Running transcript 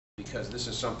because this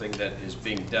is something that is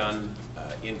being done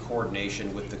in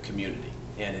coordination with the community,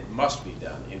 and it must be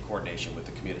done in coordination with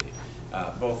the community.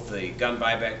 Both the gun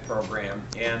buyback program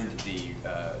and the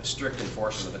strict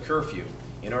enforcement of the curfew,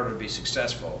 in order to be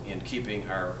successful in keeping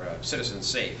our citizens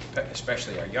safe,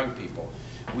 especially our young people,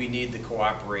 we need the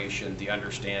cooperation, the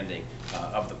understanding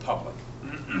of the public,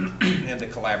 and the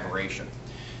collaboration.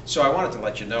 So I wanted to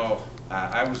let you know,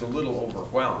 I was a little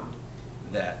overwhelmed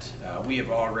that we have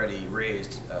already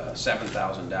raised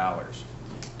 $7,000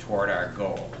 toward our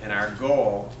goal. And our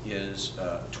goal is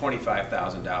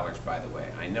 $25,000, by the way.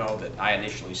 I know that I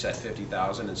initially said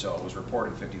 $50,000, and so it was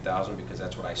reported $50,000 because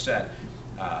that's what I said.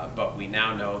 But we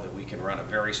now know that we can run a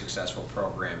very successful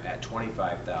program at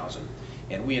 $25,000.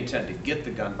 And we intend to get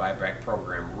the gun buyback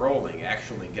program rolling,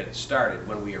 actually get it started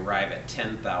when we arrive at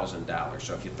 $10,000.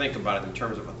 So if you think about it in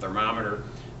terms of a thermometer,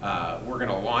 we're going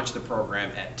to launch the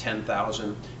program at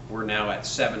 $10,000. We're now at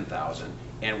 $7,000,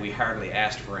 and we hardly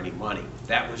asked for any money.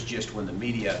 That was just when the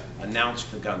media announced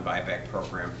the gun buyback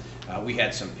program. We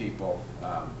had some people,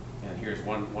 and here's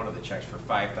one of the checks for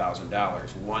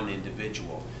 $5,000, one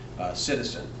individual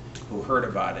citizen who heard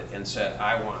about it and said,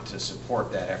 I want to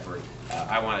support that effort,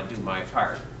 I want to do my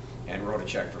part, and wrote a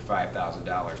check for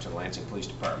 $5,000 to the Lansing Police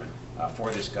Department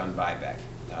for this gun buyback.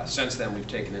 Since then, we've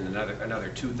taken in another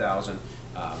 $2,000.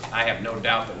 I have no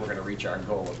doubt that we're going to reach our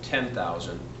goal of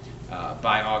 $10,000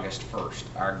 by August 1st.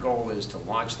 Our goal is to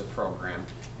launch the program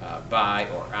by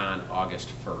or on August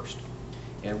 1st.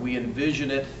 And we envision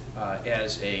it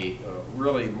as a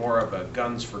really more of a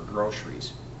guns for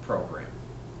groceries program.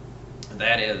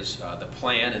 That is the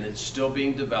plan, and it's still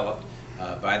being developed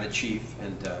by the chief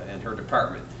and her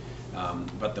department.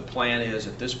 But the plan is,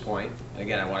 at this point,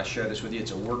 again, I want to share this with you,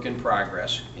 it's a work in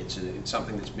progress. It's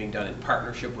something that's being done in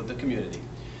partnership with the community,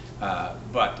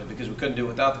 but because we couldn't do it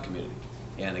without the community.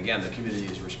 And again, the community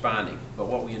is responding. But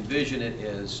what we envision it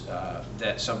is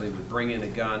that somebody would bring in a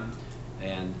gun,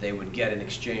 and they would get in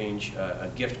exchange a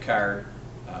gift card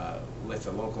with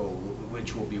a local,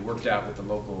 which will be worked out with the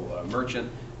local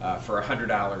merchant for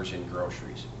 $100 in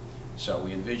groceries. So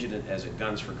we envision it as a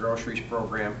Guns for Groceries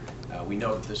program. We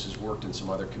know that this has worked in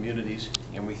some other communities,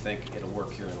 and we think it'll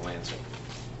work here in Lansing.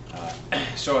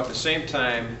 So at the same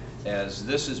time as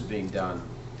this is being done,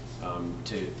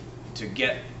 to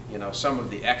get some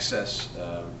of the excess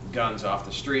guns off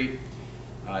the street,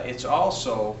 it's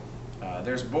also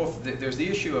there's the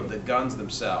issue of the guns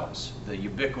themselves, the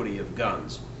ubiquity of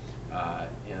guns,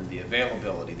 and the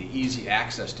availability, the easy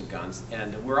access to guns.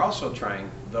 And we're also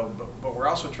trying, but we're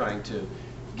also trying to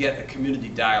get a community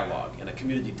dialogue and a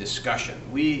community discussion.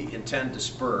 We intend to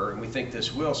spur, and we think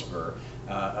this will spur,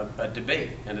 a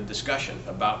debate and a discussion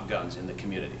about guns in the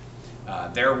community.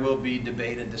 There will be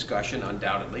debate and discussion,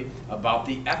 undoubtedly, about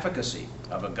the efficacy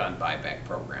of a gun buyback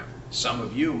program. Some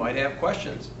of you might have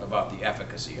questions about the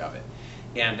efficacy of it.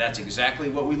 And that's exactly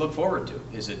what we look forward to,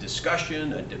 is a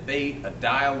discussion, a debate, a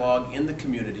dialogue in the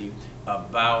community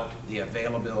about the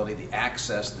availability, the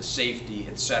access, the safety,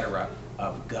 etc.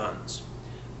 of guns.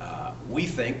 We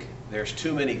think there's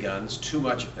too many guns,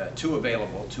 too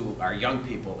available to our young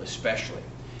people especially.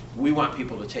 We want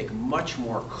people to take much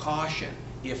more caution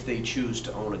if they choose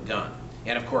to own a gun.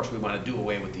 And of course, we want to do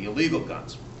away with the illegal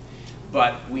guns.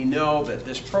 But we know that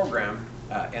this program,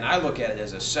 and I look at it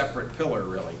as a separate pillar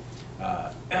really,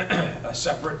 a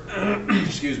separate,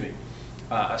 excuse me,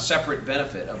 a separate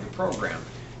benefit of the program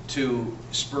to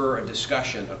spur a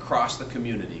discussion across the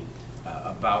community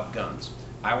about guns.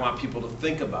 I want people to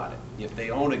think about it. If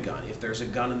they own a gun, if there's a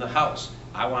gun in the house,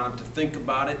 I want them to think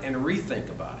about it and rethink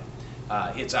about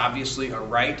it. It's obviously a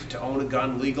right to own a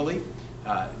gun legally.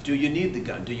 Do you need the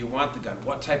gun? Do you want the gun?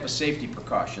 What type of safety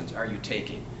precautions are you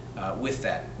taking with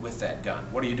that gun?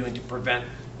 What are you doing to prevent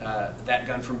that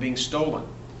gun from being stolen?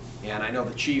 And I know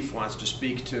the chief wants to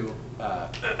speak to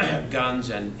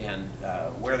guns and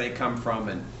where they come from,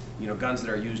 and guns that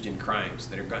are used in crimes,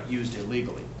 that are used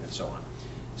illegally, and so on.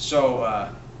 So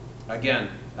again,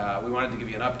 we wanted to give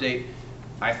you an update.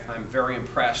 I'm very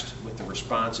impressed with the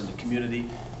response in the community.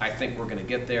 I think we're going to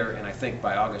get there, and I think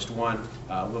by August 1,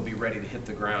 we'll be ready to hit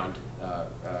the ground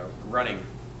running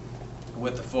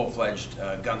with the full-fledged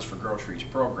Guns for Groceries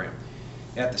program.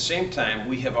 At the same time,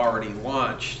 we have already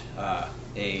launched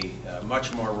a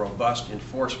much more robust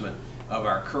enforcement of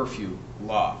our curfew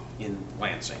law in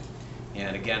Lansing.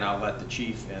 And again, I'll let the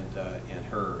chief and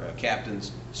her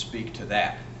captains speak to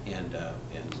that and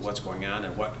what's going on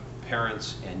and what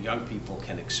parents and young people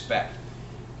can expect.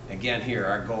 Again, here,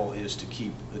 our goal is to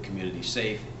keep the community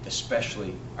safe,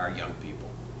 especially our young people.